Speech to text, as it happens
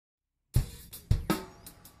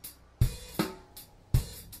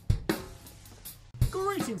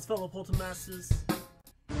Greetings, fellow Poltermasters.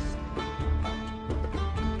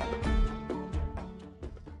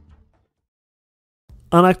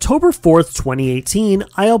 On October 4th, 2018,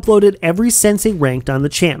 I uploaded Every Sensei Ranked on the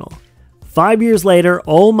channel. 5 years later,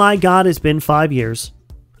 oh my god, it's been 5 years.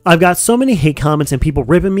 I've got so many hate comments and people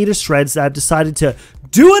ripping me to shreds that I've decided to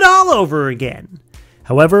do it all over again.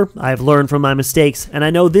 However, I have learned from my mistakes, and I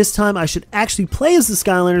know this time I should actually play as the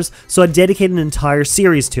Skylanders, so I dedicated an entire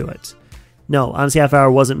series to it. No, honestly, Half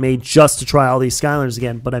Hour wasn't made just to try all these Skylanders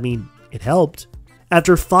again, but I mean, it helped.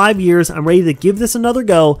 After 5 years, I'm ready to give this another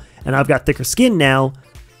go, and I've got thicker skin now,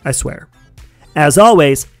 I swear. As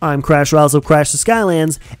always, I'm Crash Riles of Crash the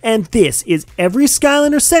Skylands, and this is Every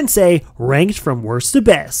Skylander Sensei Ranked from Worst to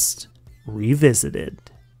Best, Revisited.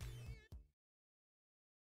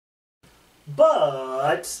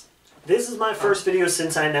 But this is my first video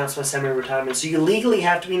since I announced my semi-retirement, so you legally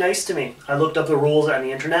have to be nice to me. I looked up the rules on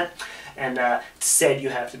the internet, and said you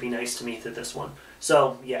have to be nice to me through this one.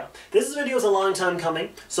 So, yeah. This video is a long time coming,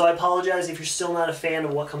 so I apologize if you're still not a fan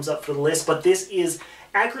of what comes up for the list, but this is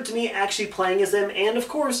accurate to me actually playing as them, and of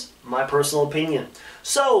course, my personal opinion.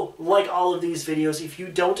 So, like all of these videos, if you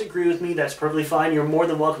don't agree with me, that's perfectly fine. You're more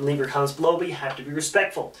than welcome to leave your comments below, but you have to be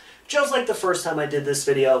respectful. Just like the first time I did this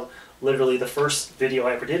video, literally the first video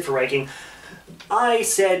I ever did for ranking, I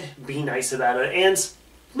said be nice about it, and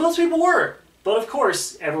most people were. But of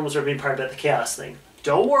course, everyone was being part about the chaos thing.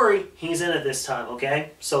 Don't worry, he's in it this time,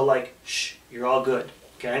 okay? So like, shh, you're all good,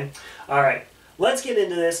 okay? Alright, let's get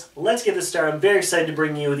into this. Let's get this started. I'm very excited to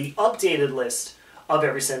bring you the updated list of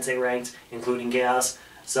Every Sensei Ranked, including chaos.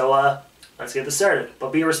 So let's get this started.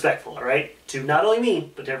 But be respectful, alright? To not only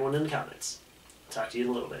me, but to everyone in the comments. I'll talk to you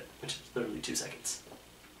in a little bit, which is literally 2 seconds.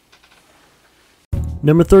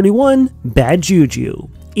 Number 31, Bad Juju.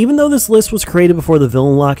 Even though this list was created before the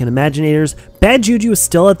Villain Lock and Imaginators, Bad Juju is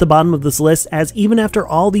still at the bottom of this list, as even after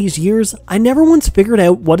all these years, I never once figured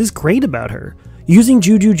out what is great about her. Using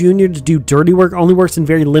Juju Jr. to do dirty work only works in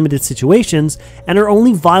very limited situations, and her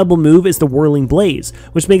only viable move is the Whirling Blaze,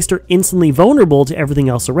 which makes her instantly vulnerable to everything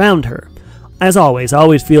else around her. As always, I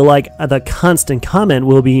always feel like the constant comment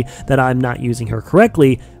will be that I'm not using her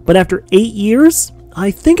correctly, but after 8 years, I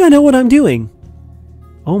think I know what I'm doing.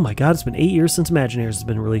 Oh my god, it's been 8 years since Imaginators has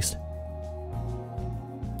been released.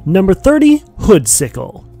 Number 30,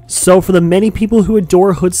 Hoodsickle. So for the many people who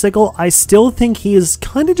adore Hoodsickle, I still think he is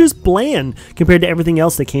kind of just bland compared to everything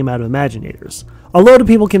else that came out of Imaginators. A load of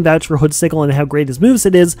people can vouch for Hoodsickle and how great his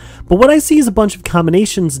moveset is, but what I see is a bunch of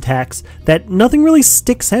combinations attacks that nothing really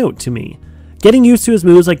sticks out to me. Getting used to his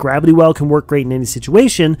moves like Gravity Well can work great in any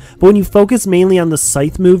situation, but when you focus mainly on the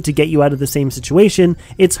Scythe move to get you out of the same situation,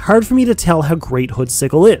 it's hard for me to tell how great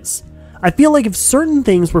Hoodsickle is. I feel like if certain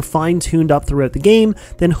things were fine-tuned up throughout the game,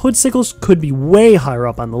 then Hoodsickle could be way higher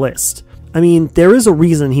up on the list. I mean, there is a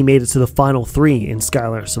reason he made it to the final 3 in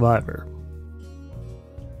Skylander Survivor.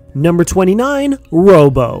 Number 29,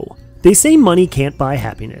 Robo. They say money can't buy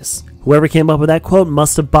happiness. Whoever came up with that quote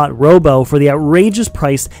must have bought Robo for the outrageous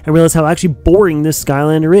price and realized how actually boring this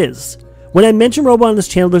Skylander is. When I mention Robo on this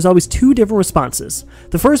channel, there's always 2 different responses.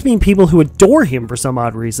 The first being people who adore him for some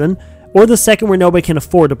odd reason, or the second where nobody can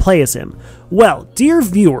afford to play as him. Well, dear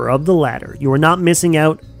viewer of the latter, you are not missing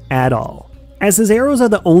out at all. As his arrows are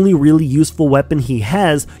the only really useful weapon he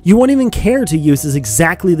has, you won't even care to use his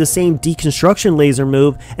exactly the same deconstruction laser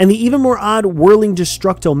move and the even more odd whirling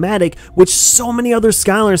Destructomatic, which so many other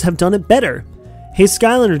Skylanders have done it better. Hey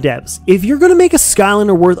Skylander devs, if you're going to make a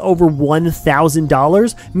Skylander worth over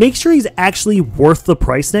 $1,000, make sure he's actually worth the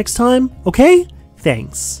price next time, okay?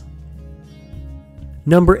 Thanks.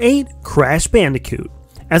 Number 8, Crash Bandicoot.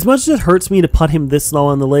 As much as it hurts me to put him this low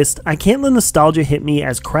on the list, I can't let nostalgia hit me,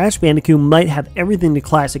 as Crash Bandicoot might have everything the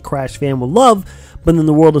classic Crash fan will love, but in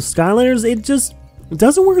the world of Skylanders, it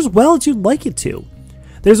doesn't work as well as you'd like it to.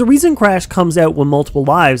 There's a reason Crash comes out with multiple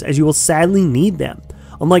lives, as you will sadly need them.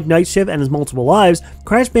 Unlike Night Shift and his multiple lives,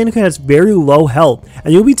 Crash Bandicoot has very low health,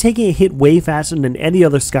 and you'll be taking a hit way faster than any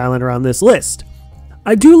other Skylander on this list.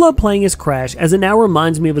 I do love playing as Crash, as it now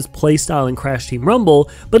reminds me of his playstyle in Crash Team Rumble,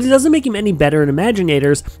 but it doesn't make him any better in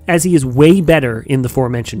Imaginators, as he is way better in the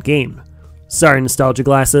aforementioned game. Sorry, nostalgia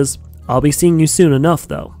glasses. I'll be seeing you soon enough,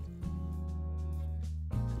 though.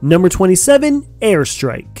 Number 27,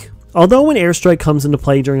 Airstrike. Although when Airstrike comes into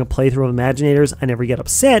play during a playthrough of Imaginators, I never get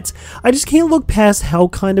upset, I just can't look past how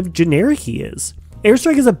kind of generic he is.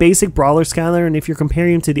 Airstrike is a basic brawler Skylander, and if you're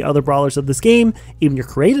comparing him to the other brawlers of this game, even your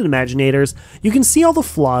created Imaginators, you can see all the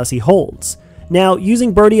flaws he holds. Now,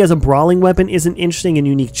 using Birdie as a brawling weapon is an interesting and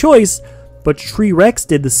unique choice, but Tree Rex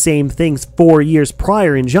did the same things 4 years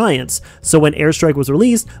prior in Giants, so when Airstrike was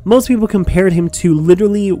released, most people compared him to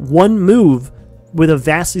literally one move with a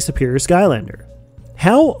vastly superior Skylander.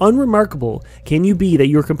 How unremarkable can you be that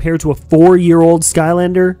you're compared to a 4-year-old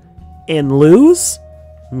Skylander and lose?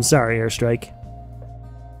 I'm sorry, Airstrike.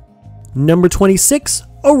 Number 26,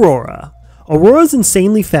 Aurora. Aurora's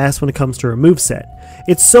insanely fast when it comes to her moveset.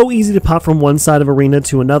 It's so easy to pop from one side of arena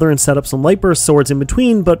to another and set up some light burst swords in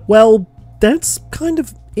between, but well, that's kind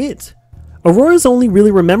of it. Aurora's only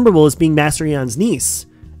really rememberable as being Master Eon's niece.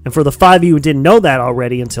 And for the 5 of you who didn't know that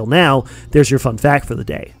already until now, there's your fun fact for the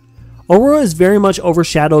day. Aurora is very much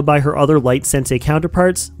overshadowed by her other light sensei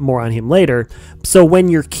counterparts, more on him later, so when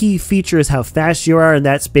your key feature is how fast you are and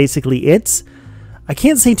that's basically it, I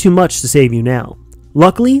can't say too much to save you now.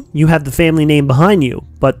 Luckily, you have the family name behind you,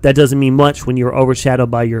 but that doesn't mean much when you're overshadowed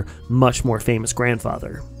by your much more famous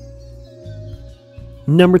grandfather.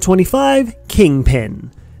 Number 25,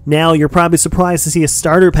 Kingpin. Now, you're probably surprised to see a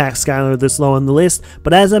starter pack Skylander this low on the list,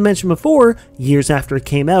 but as I mentioned before, years after it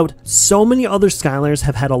came out, so many other Skylanders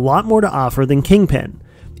have had a lot more to offer than Kingpin.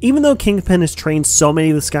 Even though Kingpin has trained so many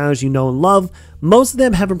of the Skylanders you know and love, most of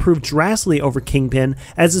them have improved drastically over Kingpin,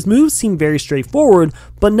 as his moves seem very straightforward,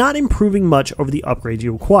 but not improving much over the upgrades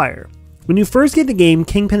you acquire. When you first get the game,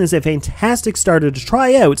 Kingpin is a fantastic starter to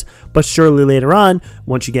try out, but surely later on,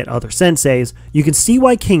 once you get other senseis, you can see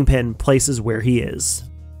why Kingpin places where he is.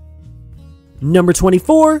 Number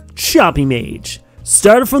 24, Chompy Mage.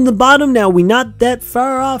 Started from the bottom, now we not that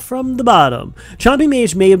far off from the bottom. Chompy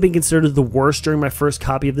Mage may have been considered the worst during my first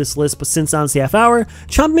copy of this list, but since on half hour,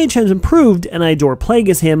 Chompy Mage has improved and I adore playing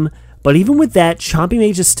as him, but even with that, Chompy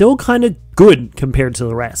Mage is still kinda good compared to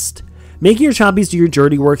the rest. Making your Chompies do your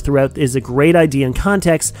dirty work throughout is a great idea in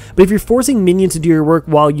context, but if you're forcing minions to do your work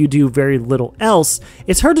while you do very little else,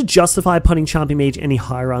 it's hard to justify putting Chompy Mage any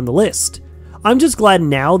higher on the list. I'm just glad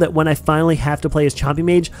now that when I finally have to play as Chompy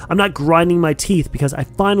Mage, I'm not grinding my teeth because I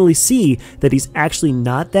finally see that he's actually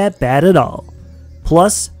not that bad at all.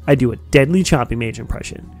 Plus, I do a deadly Chompy Mage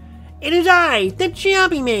impression. It is I, the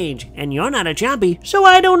Chompy Mage, and you're not a Chompy, so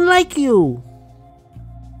I don't like you.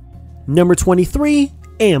 Number 23,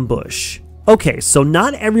 Ambush. Okay, so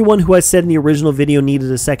not everyone who I said in the original video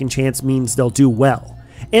needed a second chance means they'll do well.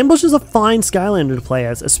 Ambush is a fine Skylander to play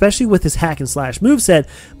as, especially with his hack and slash moveset,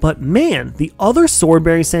 but man, the other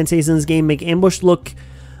sword-bearing senseis in this game make Ambush look,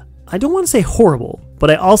 I don't want to say horrible, but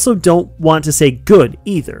I also don't want to say good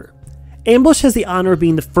either. Ambush has the honor of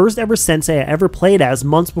being the first ever sensei I ever played as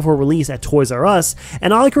months before release at Toys R Us,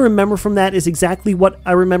 and all I can remember from that is exactly what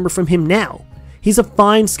I remember from him now. He's a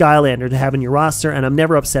fine Skylander to have in your roster, and I'm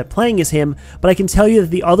never upset playing as him, but I can tell you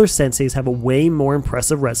that the other senseis have a way more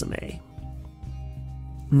impressive resume.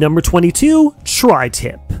 Number 22,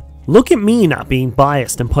 Tri-Tip. Look at me not being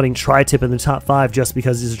biased and putting Tri-Tip in the top 5 just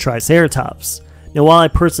because he's a Triceratops. Now while I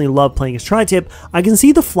personally love playing as Tri-Tip, I can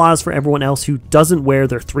see the flaws for everyone else who doesn't wear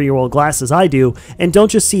their 3-year-old glasses I do and don't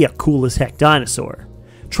just see a cool as heck dinosaur.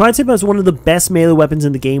 Tri-Tip has one of the best melee weapons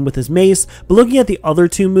in the game with his mace, but looking at the other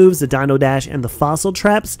two moves, the Dino Dash and the Fossil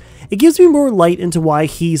Traps, it gives me more light into why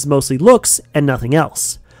he's mostly looks and nothing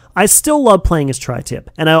else. I still love playing as Tri-Tip,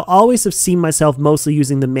 and I always have seen myself mostly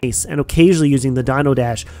using the mace and occasionally using the Dino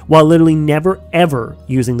Dash, while literally never ever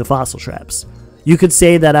using the Fossil Traps. You could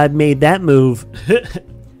say that I've made that move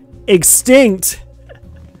extinct.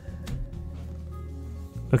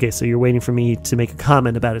 Okay, so you're waiting for me to make a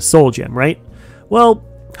comment about his soul gem, right? Well,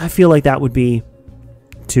 I feel like that would be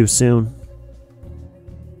too soon.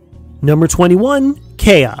 Number 21,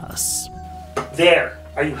 Chaos. There,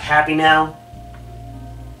 are you happy now?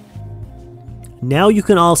 Now you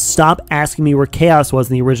can all stop asking me where Chaos was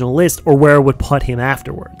in the original list or where I would put him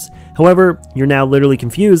afterwards. However, you're now literally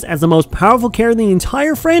confused as the most powerful character in the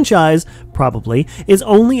entire franchise, probably, is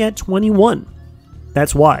only at 21.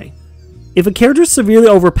 That's why. If a character is severely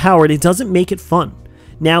overpowered, it doesn't make it fun.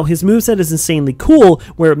 Now, his moveset is insanely cool,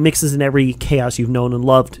 where it mixes in every Chaos you've known and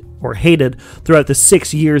loved or hated throughout the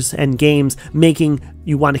 6 years and games, making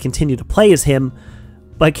you want to continue to play as him,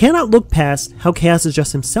 but I cannot look past how Chaos is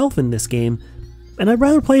just himself in this game, and I'd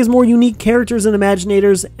rather play as more unique characters and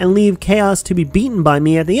Imaginators and leave Chaos to be beaten by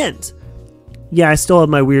me at the end. Yeah, I still have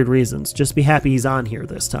my weird reasons, just be happy he's on here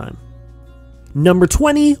this time. Number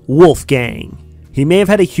 20, Wolfgang. He may have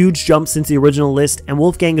had a huge jump since the original list, and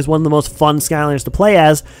Wolfgang is one of the most fun Skylanders to play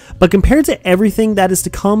as, but compared to everything that is to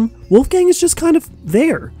come, Wolfgang is just kind of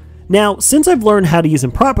there. Now, since I've learned how to use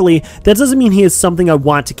him properly, that doesn't mean he is something I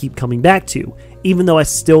want to keep coming back to, even though I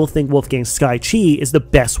still think Wolfgang's Sky Chi is the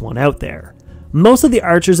best one out there. Most of the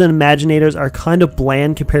archers and Imaginators are kind of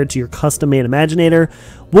bland compared to your custom-made Imaginator.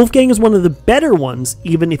 Wolfgang is one of the better ones,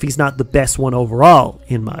 even if he's not the best one overall,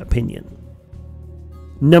 in my opinion.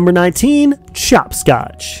 Number 19,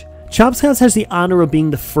 Chopscotch. Chopscotch has the honor of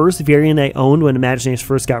being the first variant I owned when Imaginators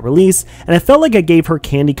first got released, and I felt like I gave her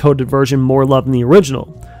candy-coated version more love than the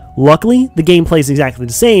original. Luckily, the gameplay is exactly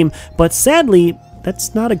the same, but sadly,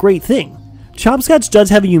 that's not a great thing. Chopscotch does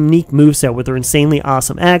have a unique moveset with her insanely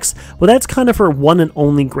awesome X, but that's kind of her one and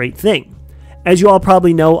only great thing. As you all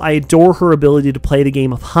probably know, I adore her ability to play the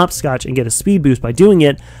game of hopscotch and get a speed boost by doing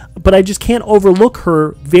it, but I just can't overlook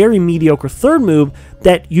her very mediocre third move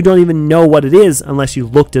that you don't even know what it is unless you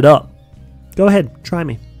looked it up. Go ahead, try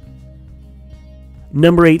me.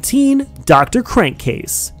 Number 18, Dr.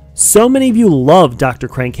 Crankcase. So many of you love Dr.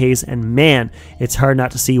 Crankcase, and man, it's hard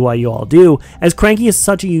not to see why you all do, as Cranky is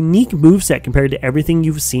such a unique moveset compared to everything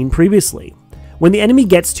you've seen previously. When the enemy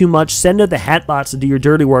gets too much, send out the Hatbots to do your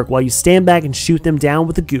dirty work while you stand back and shoot them down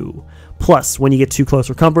with the goo. Plus, when you get too close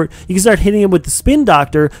for comfort, you can start hitting him with the Spin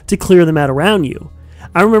Doctor to clear them out around you.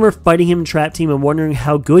 I remember fighting him in Trap Team and wondering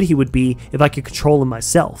how good he would be if I could control him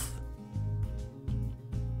myself.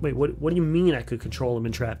 Wait, what do you mean I could control him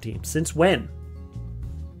in Trap Team? Since when?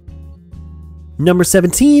 Number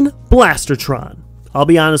 17, Blastertron. I'll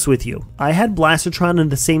be honest with you, I had Blastertron in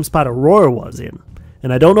the same spot Aurora was in.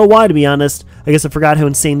 And I don't know why, to be honest. I guess I forgot how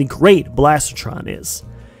insanely great Blastertron is.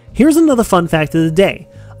 Here's another fun fact of the day.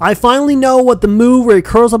 I finally know what the move where he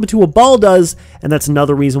curls up into a ball does, and that's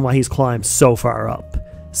another reason why he's climbed so far up.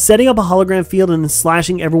 Setting up a hologram field and then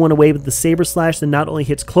slashing everyone away with the Saber Slash that not only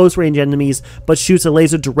hits close range enemies, but shoots a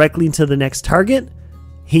laser directly into the next target?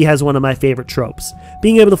 He has one of my favorite tropes,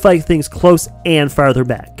 being able to fight things close and farther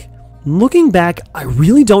back. Looking back, I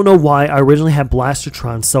really don't know why I originally had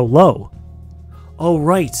Blastertron so low. Oh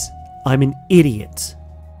right, I'm an idiot.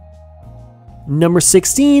 Number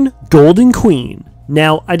 16, Golden Queen.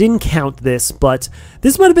 Now, I didn't count this, but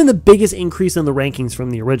this might have been the biggest increase in the rankings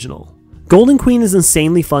from the original. Golden Queen is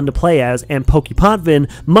insanely fun to play as, and Pokepotvin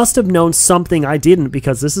must have known something I didn't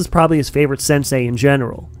because this is probably his favorite sensei in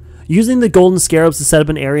general. Using the Golden Scarabs to set up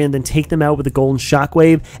an area and then take them out with a Golden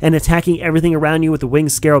Shockwave and attacking everything around you with the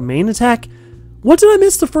Winged Scarab main attack? What did I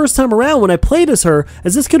miss the first time around when I played as her,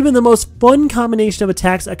 as this could have been the most fun combination of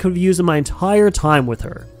attacks I could have used in my entire time with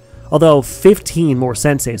her. Although 15 more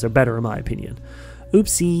senseis are better in my opinion.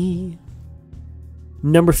 Oopsie.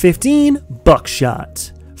 Number 15,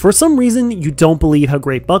 Buckshot. For some reason you don't believe how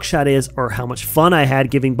great Buckshot is or how much fun I had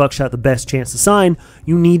giving Buckshot the best chance to sign,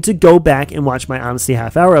 you need to go back and watch my Honesty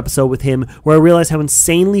Half Hour episode with him where I realized how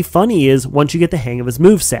insanely fun he is once you get the hang of his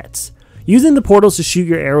movesets. Using the portals to shoot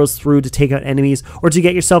your arrows through to take out enemies or to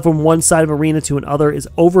get yourself from one side of arena to another is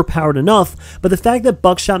overpowered enough, but the fact that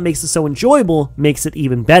Buckshot makes it so enjoyable makes it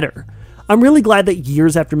even better. I'm really glad that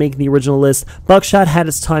years after making the original list, Buckshot had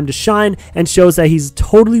its time to shine and shows that he's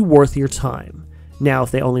totally worth your time. Now,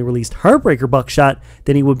 if they only released Heartbreaker Buckshot,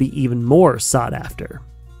 then he would be even more sought after.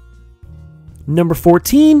 Number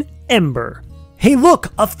 14, Ember. Hey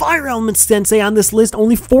look, a Fire Element Sensei on this list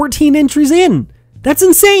only 14 entries in! That's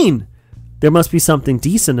insane! There must be something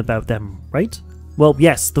decent about them, right? Well,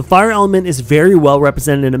 yes, the Fire Element is very well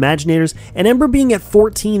represented in Imaginators, and Ember being at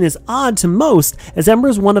 14 is odd to most, as Ember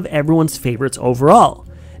is one of everyone's favorites overall.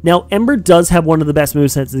 Now, Ember does have one of the best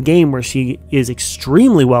movesets in the game where she is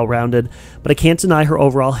extremely well-rounded, but I can't deny her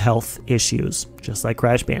overall health issues, just like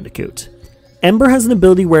Crash Bandicoot. Ember has an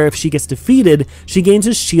ability where if she gets defeated, she gains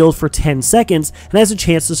a shield for 10 seconds and has a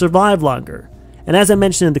chance to survive longer. And as I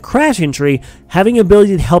mentioned in the Crash entry, having an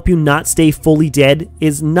ability to help you not stay fully dead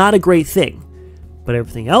is not a great thing. But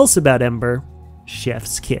everything else about Ember,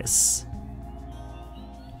 chef's kiss.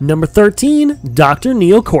 Number 13, Dr.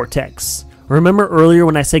 Neocortex. Remember earlier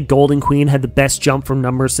when I said Golden Queen had the best jump from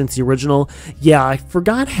numbers since the original? Yeah, I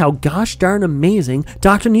forgot how gosh darn amazing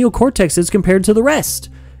Dr. Neocortex is compared to the rest.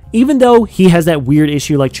 Even though he has that weird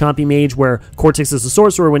issue like Chompy Mage where Cortex is a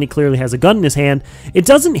sorcerer when he clearly has a gun in his hand, it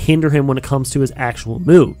doesn't hinder him when it comes to his actual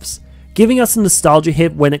moves. Giving us a nostalgia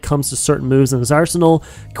hit when it comes to certain moves in his arsenal,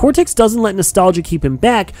 Cortex doesn't let nostalgia keep him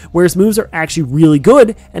back, where his moves are actually really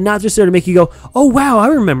good and not just there to make you go, oh wow, I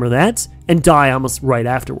remember that, and die almost right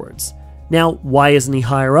afterwards. Now, why isn't he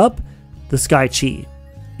higher up? The Sky Chi.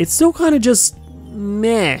 It's still kind of just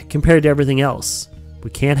meh compared to everything else. We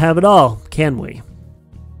can't have it all, can we?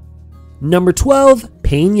 Number 12,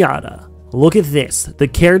 Pinata. Look at this, the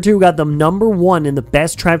character who got the number 1 in the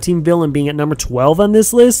best Trap Team villain being at number 12 on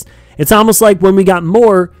this list. It's almost like when we got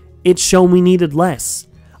more, it's shown we needed less.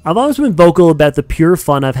 I've always been vocal about the pure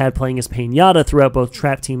fun I've had playing as Pinata throughout both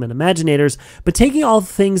Trap Team and Imaginators, but taking all the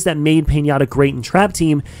things that made Pinata great in Trap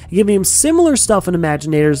Team and giving him similar stuff in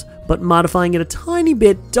Imaginators, but modifying it a tiny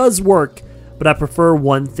bit does work, but I prefer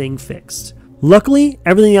one thing fixed. Luckily,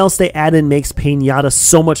 everything else they added makes Pinata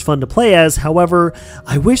so much fun to play as. However,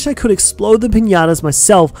 I wish I could explode the Pinatas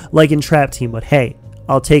myself like in Trap Team, but hey,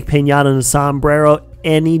 I'll take Pinata and a sombrero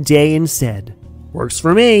any day instead. Works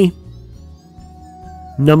for me.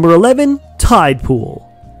 Number 11, Tide Pool.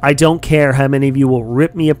 I don't care how many of you will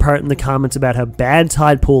rip me apart in the comments about how bad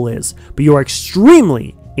Tide Pool is, but you are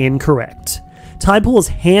extremely incorrect. Tide Pool is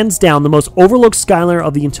hands down the most overlooked Skylander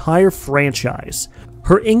of the entire franchise.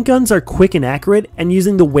 Her ink guns are quick and accurate, and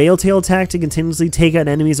using the whale tail attack to continuously take out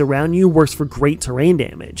enemies around you works for great terrain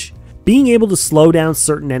damage. Being able to slow down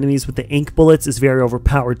certain enemies with the ink bullets is very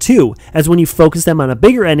overpowered too, as when you focus them on a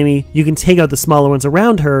bigger enemy, you can take out the smaller ones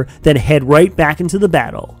around her, then head right back into the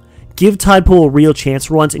battle. Give Tide Pool a real chance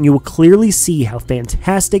for once and you will clearly see how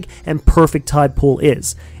fantastic and perfect Tide Pool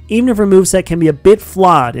is, even if her moveset can be a bit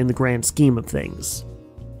flawed in the grand scheme of things.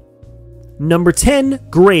 Number 10,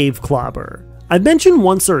 Grave Clobber. I've mentioned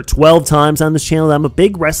once or 12 times on this channel that I'm a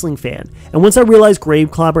big wrestling fan, and once I realized Grave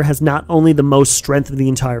Clobber has not only the most strength of the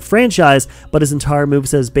entire franchise, but his entire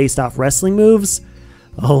moveset is based off wrestling moves,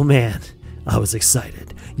 oh man, I was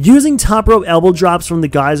excited. Using top rope elbow drops from the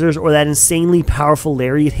geysers or that insanely powerful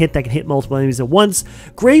lariat hit that can hit multiple enemies at once,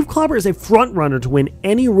 Grave Clobber is a front runner to win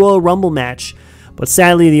any Royal Rumble match. But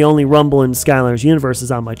sadly, the only Rumble in Skylanders universe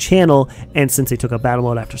is on my channel, and since they took out battle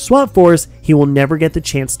mode after Swap Force, he will never get the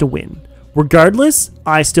chance to win. Regardless,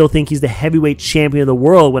 I still think he's the heavyweight champion of the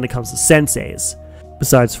world when it comes to senseis.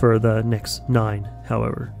 Besides for the next 9,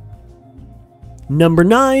 however. Number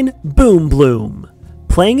 9, Boom Bloom.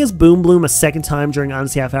 Playing as Boom Bloom a second time during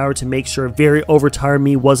Odyssey Half Hour to make sure a very overtired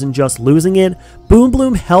me wasn't just losing it, Boom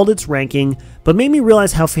Bloom held its ranking, but made me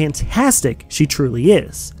realize how fantastic she truly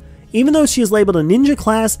is. Even though she is labeled a ninja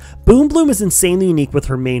class, Boom Bloom is insanely unique with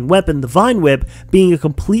her main weapon, the Vine Whip, being a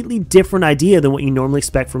completely different idea than what you normally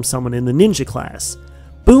expect from someone in the ninja class.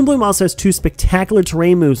 Boom Bloom also has 2 spectacular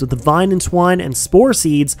terrain moves with the Vine Entwine and Spore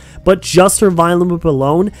Seeds, but just her Vine Whip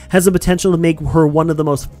alone has the potential to make her one of the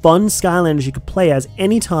most fun Skylanders you could play as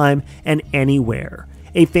anytime and anywhere.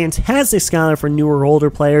 A fantastic Skylander for newer or older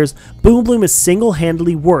players, Boom Bloom is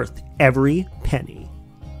single-handedly worth every penny.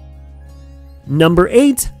 Number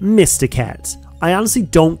 8, Mysticat. I honestly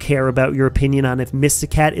don't care about your opinion on if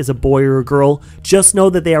Mysticat is a boy or a girl, just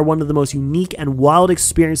know that they are one of the most unique and wild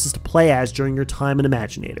experiences to play as during your time in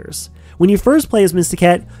Imaginators. When you first play as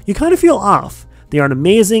Mysticat, you kind of feel off. They aren't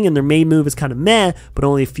amazing and their main move is kind of meh, but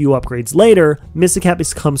only a few upgrades later, Mysticat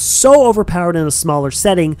becomes so overpowered in a smaller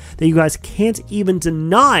setting that you guys can't even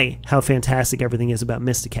deny how fantastic everything is about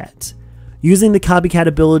Mysticat. Using the copycat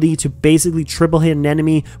ability to basically triple hit an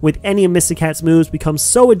enemy with any of Mysticat's moves becomes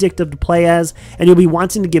so addictive to play as, and you'll be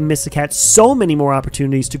wanting to give Mysticat so many more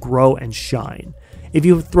opportunities to grow and shine. If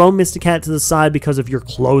you've thrown Mysticat to the side because of your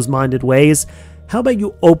closed-minded ways, how about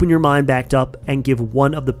you open your mind back up and give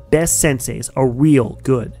one of the best senseis a real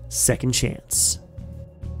good second chance.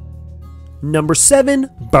 Number 7,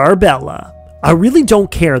 Barbella. I really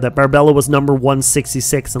don't care that Barbella was number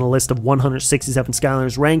 166 on a list of 167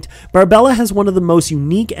 Skylanders ranked. Barbella has one of the most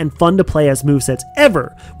unique and fun to play as movesets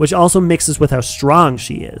ever, which also mixes with how strong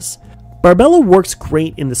she is. Barbella works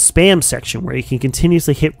great in the spam section where you can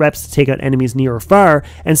continuously hit reps to take out enemies near or far,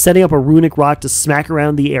 and setting up a runic rock to smack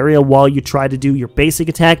around the area while you try to do your basic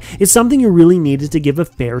attack is something you really needed to give a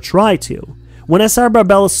fair try to. When I saw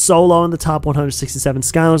Barbella so low on the top 167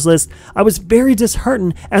 Skylanders list, I was very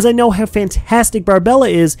disheartened as I know how fantastic Barbella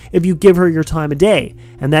is if you give her your time of day,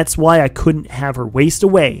 and that's why I couldn't have her waste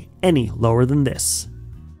away any lower than this.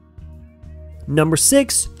 Number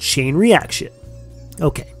 6, Chain Reaction.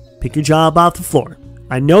 Okay, pick your jaw up off the floor.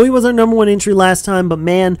 I know he was our number 1 entry last time, but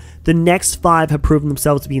man, the next 5 have proven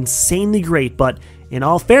themselves to be insanely great, but in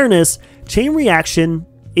all fairness, Chain Reaction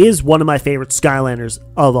is one of my favorite Skylanders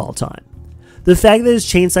of all time. The fact that his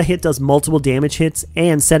chainsaw hit does multiple damage hits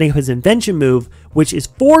and setting up his invention move, which is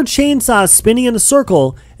 4 chainsaws spinning in a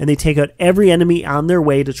circle, and they take out every enemy on their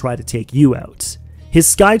way to try to take you out. His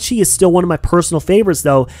Sky Chi is still one of my personal favorites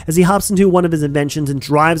though, as he hops into one of his inventions and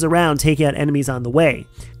drives around taking out enemies on the way.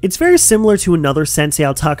 It's very similar to another sensei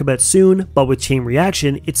I'll talk about soon, but with Chain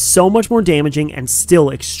Reaction, it's so much more damaging and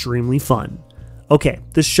still extremely fun. Okay,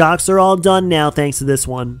 the shocks are all done now thanks to this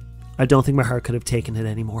one. I don't think my heart could have taken it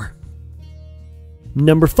anymore.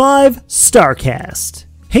 Number 5, Starcast.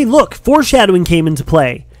 Hey look, foreshadowing came into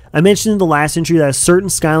play. I mentioned in the last entry that a certain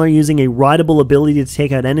Skylander using a rideable ability to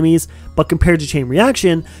take out enemies, but compared to Chain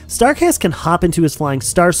Reaction, Starcast can hop into his flying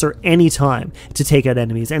Starcer anytime to take out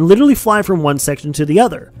enemies and literally fly from one section to the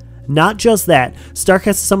other. Not just that, Stark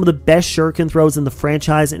has some of the best shuriken throws in the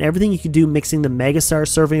franchise, and everything you can do mixing the Megastar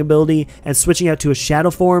surfing ability and switching out to a shadow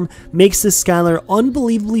form makes this Skylander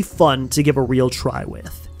unbelievably fun to give a real try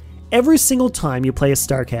with. Every single time you play a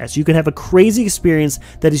Starcast, you can have a crazy experience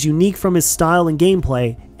that is unique from his style and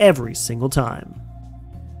gameplay every single time.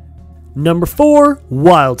 Number 4,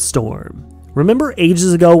 Wildstorm. Remember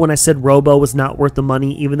ages ago when I said Robo was not worth the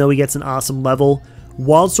money even though he gets an awesome level?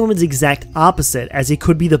 Wildstorm is the exact opposite, as he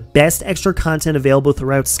could be the best extra content available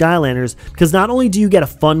throughout Skylanders, because not only do you get a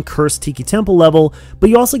fun Cursed Tiki Temple level, but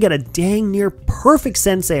you also get a dang near perfect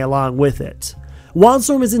sensei along with it.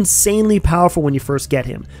 Wildstorm is insanely powerful when you first get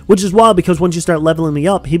him, which is wild because once you start leveling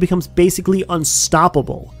him up, he becomes basically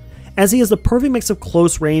unstoppable. As he has the perfect mix of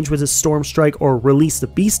close range with his Storm Strike or Release the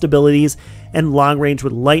Beast abilities, and long range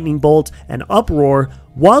with Lightning Bolt and Uproar,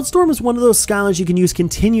 Wildstorm is one of those Skylanders you can use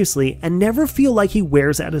continuously and never feel like he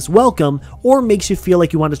wears out his welcome or makes you feel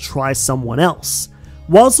like you want to try someone else.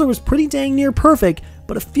 Wildstorm is pretty dang near perfect,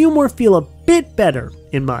 but a few more feel a bit better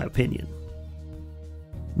in my opinion.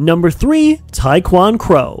 Number 3, Taekwon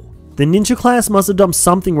Crow. The ninja class must have done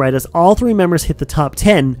something right as all 3 members hit the top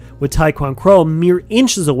 10, with Taekwon Crow mere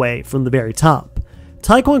inches away from the very top.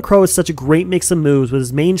 Taekwon Crow is such a great mix of moves, with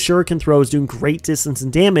his main shuriken throws doing great distance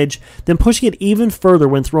and damage, then pushing it even further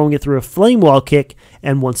when throwing it through a flame wall kick,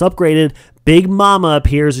 and once upgraded, Big Mama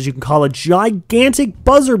appears as you can call a gigantic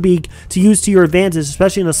buzzer beak to use to your advantage,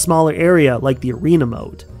 especially in a smaller area like the arena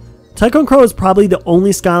mode. Taekwon Crow is probably the only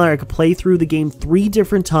Skylander I could play through the game 3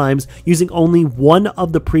 different times using only one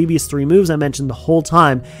of the previous 3 moves I mentioned the whole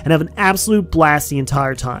time and have an absolute blast the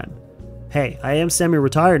entire time. Hey, I am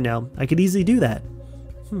semi-retired now, I could easily do that.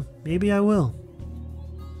 Maybe I will.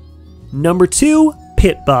 Number 2,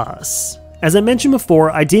 Pit Boss. As I mentioned before,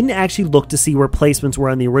 I didn't actually look to see where placements were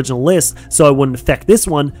on the original list, so I wouldn't affect this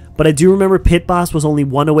one, but I do remember Pit Boss was only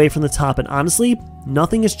 1 away from the top, and honestly,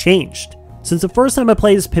 nothing has changed. Since the first time I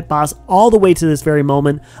played as Pit Boss all the way to this very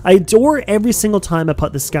moment, I adore every single time I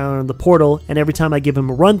put the Skylander in the portal, and every time I give him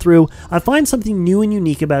a run through, I find something new and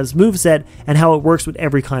unique about his moveset and how it works with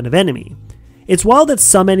every kind of enemy. It's wild that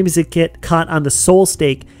some enemies get caught on the soul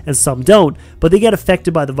stake and some don't, but they get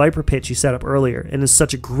affected by the Viper Pitch you set up earlier, and is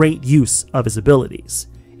such a great use of his abilities.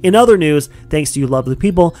 In other news, thanks to you lovely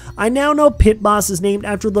people, I now know Pit Boss is named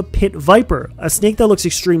after the Pit Viper, a snake that looks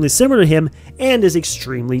extremely similar to him and is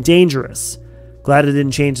extremely dangerous. Glad it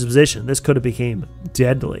didn't change his position, this could have became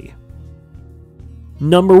deadly.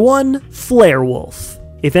 Number 1, Flare Wolf.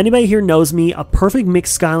 If anybody here knows me, a perfect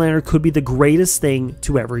mixed Skylander could be the greatest thing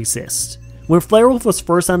to ever exist. When Flare Wolf was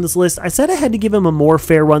first on this list, I said I had to give him a more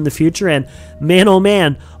fair run in the future, and man oh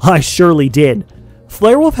man, I surely did.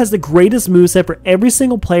 Flare Wolf has the greatest moveset for every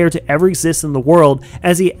single player to ever exist in the world,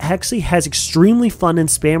 as he actually has extremely fun and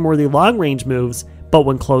spam-worthy long-range moves, but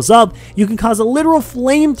when close up, you can cause a literal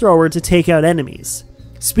flamethrower to take out enemies.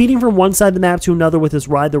 Speeding from one side of the map to another with his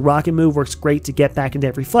Ride the Rocket move works great to get back into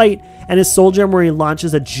every fight, and his Soul Gem where he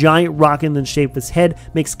launches a giant rocket in the shape of his head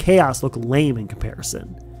makes Chaos look lame in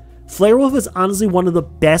comparison. Flare Wolf is honestly one of the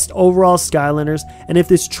best overall Skylanders, and if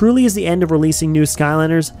this truly is the end of releasing new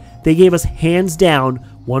Skylanders, they gave us hands down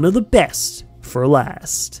one of the best for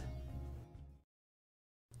last.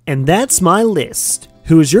 And that's my list.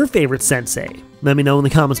 Who is your favorite sensei? Let me know in the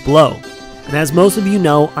comments below. And as most of you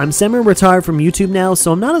know, I'm semi-retired from YouTube now,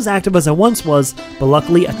 so I'm not as active as I once was, but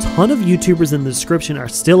luckily a ton of YouTubers in the description are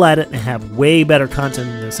still at it and have way better content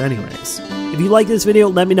than this anyways. If you like this video,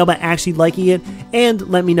 let me know by actually liking it, and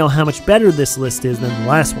let me know how much better this list is than the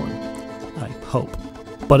last one. I hope.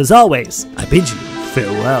 But as always, I bid you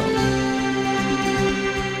farewell.